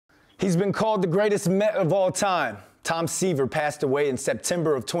He's been called the greatest Met of all time. Tom Seaver passed away in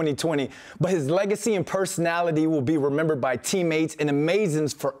September of 2020, but his legacy and personality will be remembered by teammates and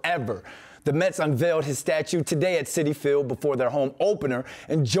Amazons forever. The Mets unveiled his statue today at Citi Field before their home opener,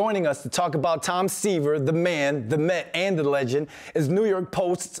 and joining us to talk about Tom Seaver, the man, the Met, and the legend, is New York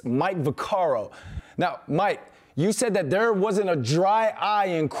Post's Mike Vaccaro. Now, Mike, you said that there wasn't a dry eye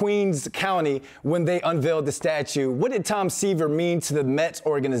in Queens County when they unveiled the statue. What did Tom Seaver mean to the Mets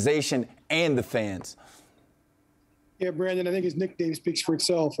organization and the fans? Yeah, Brandon, I think his nickname speaks for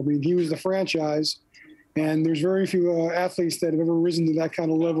itself. I mean, he was the franchise, and there's very few athletes that have ever risen to that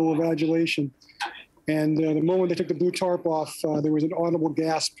kind of level of adulation. And the moment they took the blue tarp off, there was an audible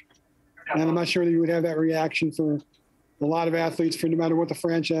gasp. And I'm not sure that you would have that reaction for a lot of athletes, for no matter what the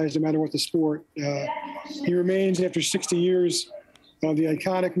franchise, no matter what the sport. He remains, after 60 years, the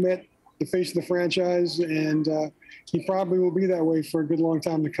iconic Met, the face of the franchise, and he probably will be that way for a good long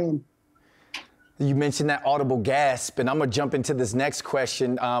time to come. You mentioned that audible gasp, and I'm going to jump into this next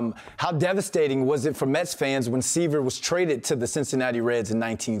question. How devastating was it for Mets fans when Seaver was traded to the Cincinnati Reds in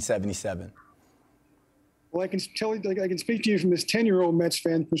 1977? Well, I can speak to you from this 10-year-old Mets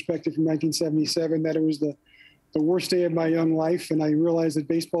fan perspective from 1977 that it was the worst day of my young life, and I realized that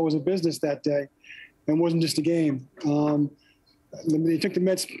baseball was a business that day and wasn't just a game. It took the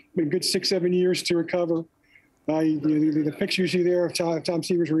Mets a good 6-7 years to recover. The picture you see there of Tom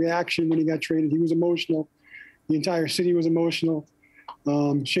Seaver's reaction when he got traded, he was emotional. The entire city was emotional.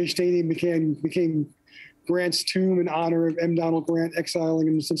 Shea Stadium became Grant's tomb in honor of M. Donald Grant exiling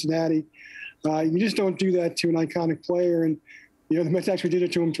him to Cincinnati. You just don't do that to an iconic player. And, the Mets actually did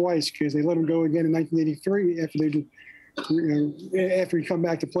it to him twice because they let him go again in 1983 after he'd come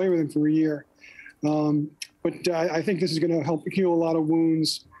back to play with him for a year. But I think this is going to help heal a lot of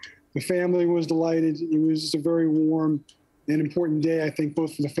wounds. The family was delighted. It was a very warm and important day, I think,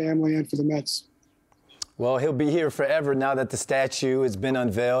 both for the family and for the Mets. Well, he'll be here forever now that the statue has been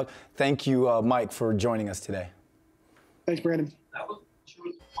unveiled. Thank you, Mike, for joining us today. Thanks, Brandon.